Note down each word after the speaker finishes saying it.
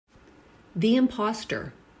The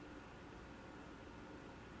imposter.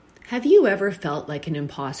 Have you ever felt like an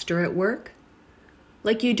imposter at work?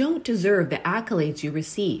 Like you don't deserve the accolades you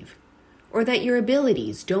receive, or that your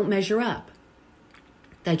abilities don't measure up,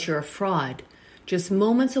 that you're a fraud just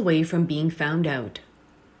moments away from being found out?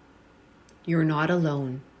 You're not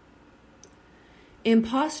alone.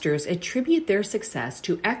 Imposters attribute their success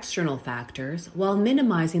to external factors while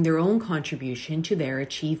minimizing their own contribution to their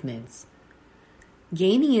achievements.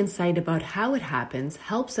 Gaining insight about how it happens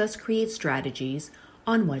helps us create strategies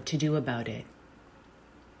on what to do about it.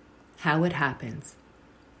 How it happens.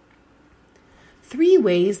 3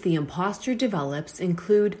 ways the imposter develops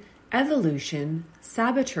include evolution,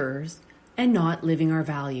 saboteurs, and not living our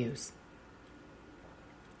values.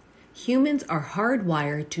 Humans are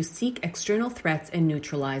hardwired to seek external threats and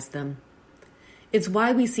neutralize them. It's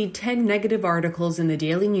why we see 10 negative articles in the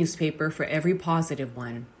daily newspaper for every positive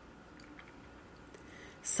one.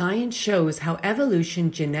 Science shows how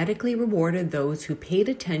evolution genetically rewarded those who paid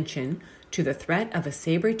attention to the threat of a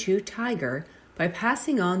saber-toothed tiger by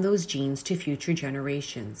passing on those genes to future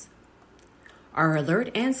generations. Our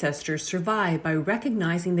alert ancestors survived by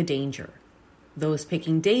recognizing the danger. Those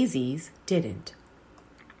picking daisies didn't.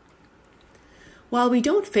 While we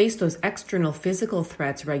don't face those external physical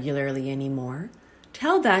threats regularly anymore,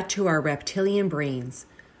 tell that to our reptilian brains,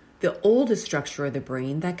 the oldest structure of the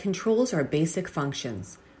brain that controls our basic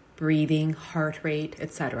functions, breathing, heart rate,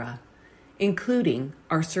 etc., including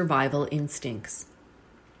our survival instincts.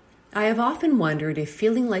 I have often wondered if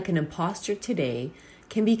feeling like an imposter today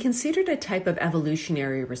can be considered a type of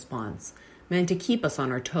evolutionary response meant to keep us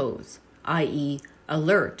on our toes, i.e.,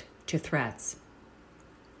 alert to threats.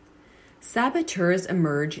 Saboteurs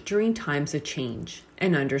emerge during times of change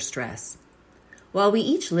and under stress. While we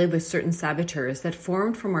each live with certain saboteurs that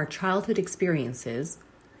formed from our childhood experiences,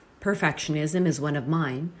 perfectionism is one of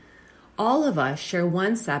mine, all of us share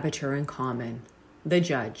one saboteur in common, the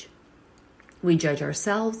judge. We judge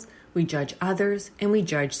ourselves, we judge others, and we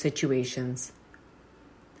judge situations.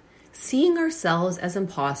 Seeing ourselves as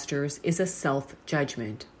imposters is a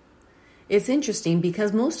self-judgment. It's interesting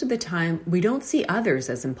because most of the time we don't see others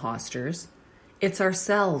as imposters. It's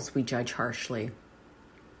ourselves we judge harshly.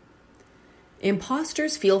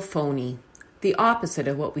 Imposters feel phony, the opposite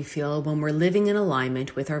of what we feel when we're living in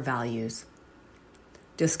alignment with our values.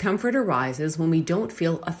 Discomfort arises when we don't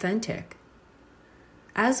feel authentic.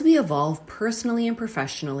 As we evolve personally and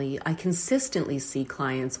professionally, I consistently see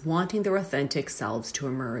clients wanting their authentic selves to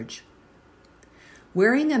emerge.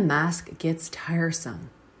 Wearing a mask gets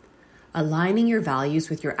tiresome. Aligning your values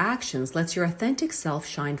with your actions lets your authentic self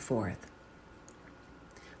shine forth.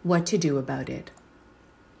 What to do about it?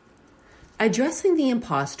 Addressing the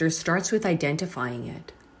imposter starts with identifying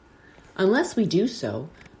it. Unless we do so,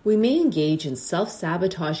 we may engage in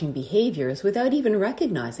self-sabotaging behaviors without even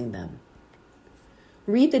recognizing them.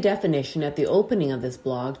 Read the definition at the opening of this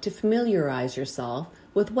blog to familiarize yourself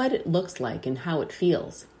with what it looks like and how it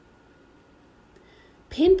feels.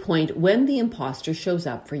 Pinpoint when the imposter shows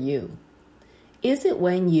up for you. Is it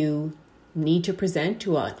when you need to present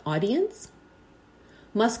to an audience?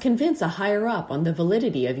 Must convince a higher up on the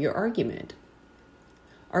validity of your argument?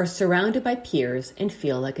 Are surrounded by peers and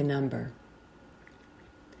feel like a number?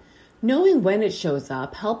 Knowing when it shows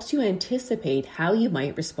up helps you anticipate how you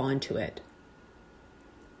might respond to it.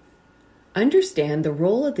 Understand the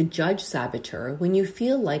role of the judge-saboteur when you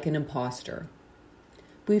feel like an imposter.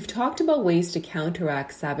 We've talked about ways to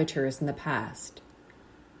counteract saboteurs in the past.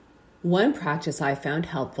 One practice I found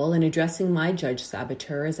helpful in addressing my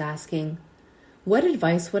judge-saboteur is asking, what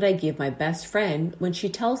advice would I give my best friend when she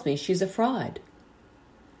tells me she's a fraud?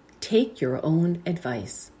 Take your own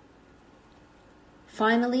advice.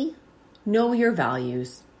 Finally, know your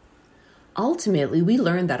values. Ultimately, we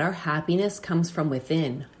learn that our happiness comes from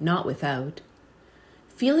within, not without.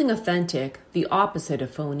 Feeling authentic, the opposite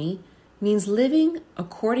of phony, means living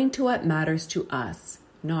according to what matters to us,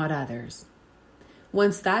 not others.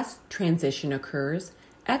 Once that transition occurs,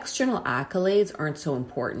 external accolades aren't so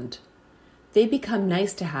important. They become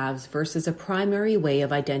nice-to-haves versus a primary way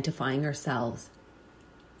of identifying ourselves.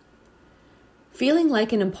 Feeling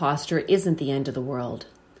like an imposter isn't the end of the world.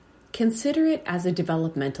 Consider it as a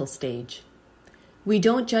developmental stage. We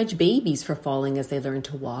don't judge babies for falling as they learn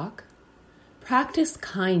to walk. Practice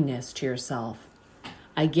kindness to yourself.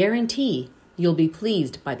 I guarantee you'll be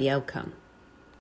pleased by the outcome.